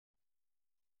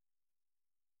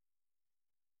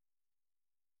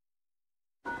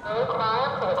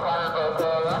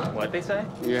What'd they say?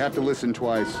 You have to listen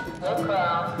twice.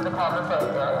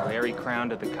 Larry Crowne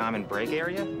to the Common Break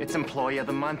area? It's Employee of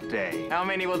the Month Day. How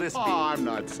many will this be? Oh, I'm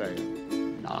not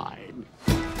saying 9.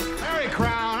 Larry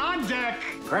Crowne, on deck!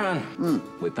 Crowne,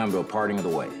 we've come to a parting of the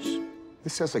ways.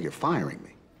 This sounds like you're firing me.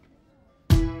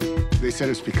 They said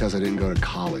it's because I didn't go to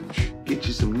college. Get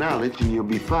you some knowledge and you'll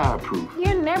be fireproof.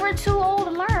 You're never too old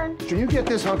to learn. Can you get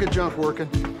this hunk of junk working?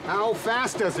 How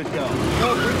fast does it go?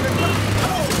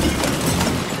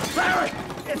 Larry,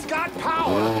 it's got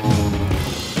power!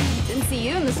 Didn't see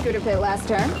you in the scooter pit last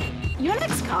term. You're an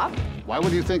ex-cop. Why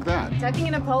would you think that? Tucking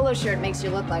in a polo shirt makes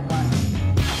you look like one.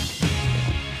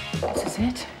 This is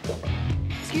it.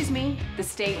 Excuse me, the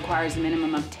state requires a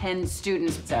minimum of 10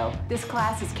 students, so this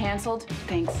class is canceled.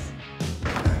 Thanks.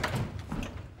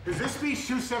 Is this speech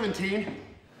 217?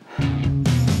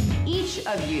 Each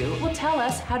of you will tell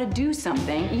us how to do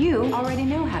something you already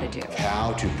know how to do.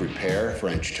 How to prepare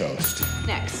French toast.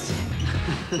 Next.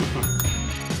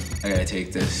 I gotta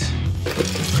take this.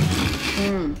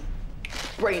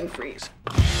 Brain freeze.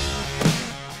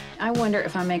 I wonder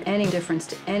if I make any difference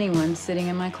to anyone sitting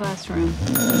in my classroom.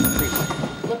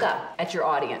 Look up at your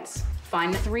audience.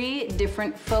 Find 3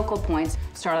 different focal points.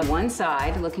 Start on one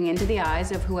side, looking into the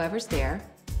eyes of whoever's there.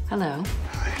 Hello.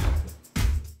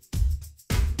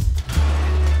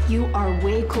 You are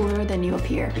way cooler than you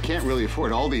appear. I can't really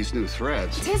afford all these new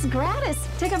threads. It's gratis.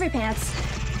 Take off your pants.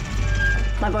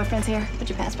 My boyfriend's here. Put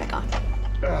your pants back on.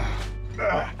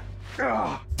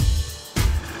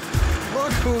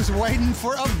 Look who's waiting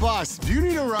for a bus. Do you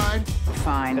need a ride?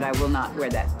 Fine, but I will not wear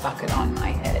that bucket on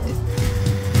my head.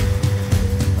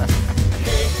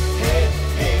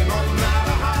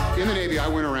 In the Navy, I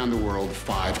went around the world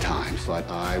 5 times, but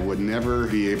I would never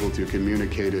be able to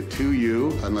communicate it to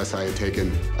you unless I had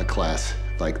taken a class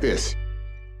like this.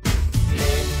 You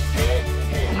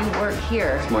work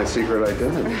here. It's my secret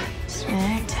identity.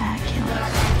 Spectacular.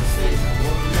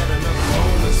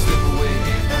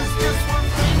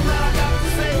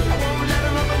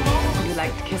 Would you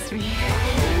like to kiss me?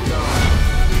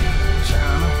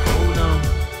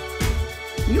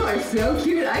 You are so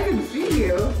cute, I can see